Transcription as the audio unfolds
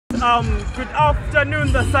Good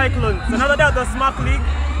afternoon, the Cyclones. Another day at the Smart League.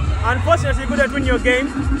 Unfortunately, you couldn't win your game,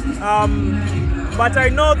 but I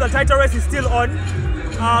know the title race is still on.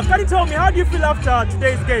 Can you tell me, how do you feel after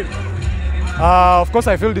today's game? Of course,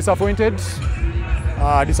 I feel disappointed.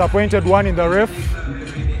 Disappointed, one, in the ref,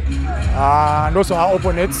 and also our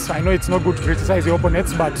opponents. I know it's not good to criticize the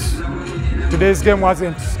opponents, but today's game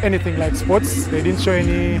wasn't anything like sports. They didn't show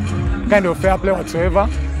any kind of fair play whatsoever.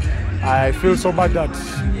 I feel so bad that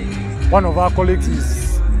one of our colleagues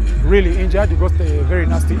is really injured. He got a very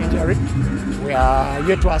nasty injury. We are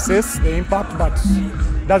yet to assess the impact, but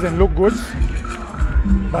it doesn't look good.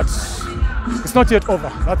 But it's not yet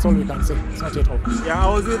over. That's all we can say. It's not yet over. Yeah, I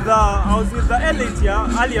was with the elite here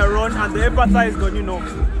earlier on, and they empathized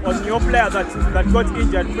on your player that got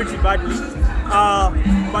injured pretty badly.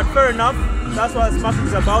 But fair enough. That's what Smart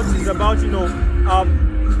is about. It's about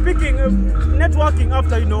networking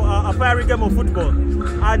after a fiery game of football.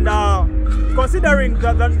 And considering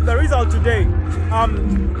the result today,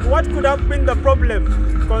 what could have been the problem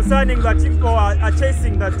concerning that people are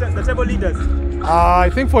chasing the table leaders? I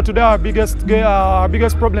think for today our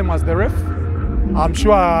biggest problem was the ref. I'm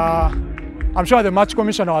sure the match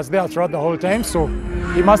commissioner was there throughout the whole time, so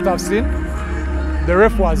he must have seen. The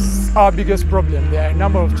ref was our biggest problem. There are a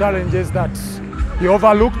number of challenges that he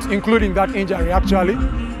overlooked, including that injury. Actually,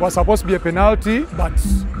 was supposed to be a penalty, but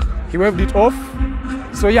he waved it off.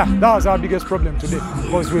 So yeah, that was our biggest problem today,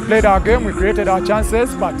 because we played our game, we created our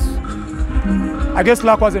chances, but I guess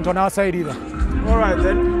luck wasn't on our side either. All right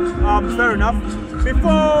then, fair enough.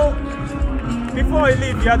 Before we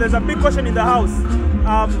leave, yeah, there's a big question in the house.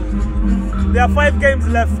 There are 5 games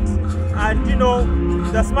left, and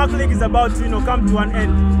the Smart League is about to come to an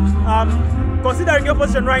end. Considering your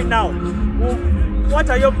position right now, what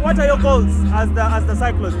are your goals as the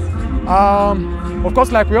Cyclones? Of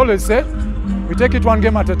course, like we always say, we take it one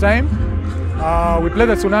game at a time. We play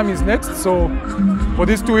the Tsunamis next, so for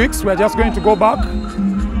these 2 weeks, we're just going to go back,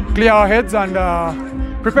 clear our heads, and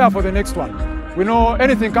prepare for the next one. We know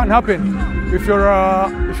anything can happen. If you're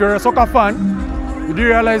a soccer fan, you do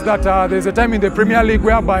realize that there's a time in the Premier League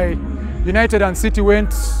whereby United and City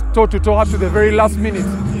went toe-to-toe up to the very last minute.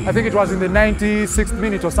 I think it was in the 96th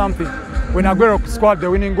minute or something, when Aguero scored the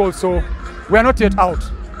winning goal. So we are not yet out.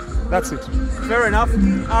 That's it. Fair enough.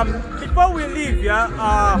 Before we leave, yeah,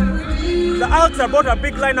 the Alts brought a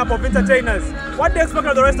big lineup of entertainers. What do you expect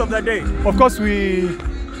of the rest of the day? Of course, we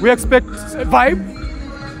expect a vibe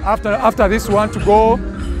after this one, to go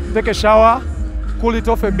take a shower, cool it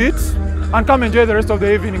off a bit, and come enjoy the rest of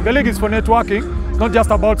the evening. The league is for networking. It's not just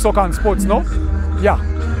about soccer and sports, no? Yeah.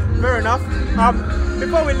 Fair enough.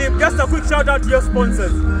 Before we leave, just a quick shout out to your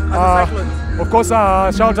sponsors as the Cyclones. Of course,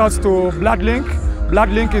 shout outs to Bloodlink.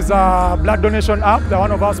 Bloodlink is a blood donation app. They're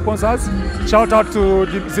one of our sponsors. Shout out to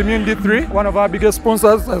Zimmune D3, one of our biggest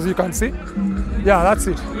sponsors, as you can see. Yeah, that's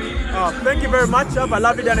it. Thank you very much. Have a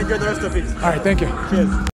lovely day and enjoy the rest of it. All right, thank you. Cheers.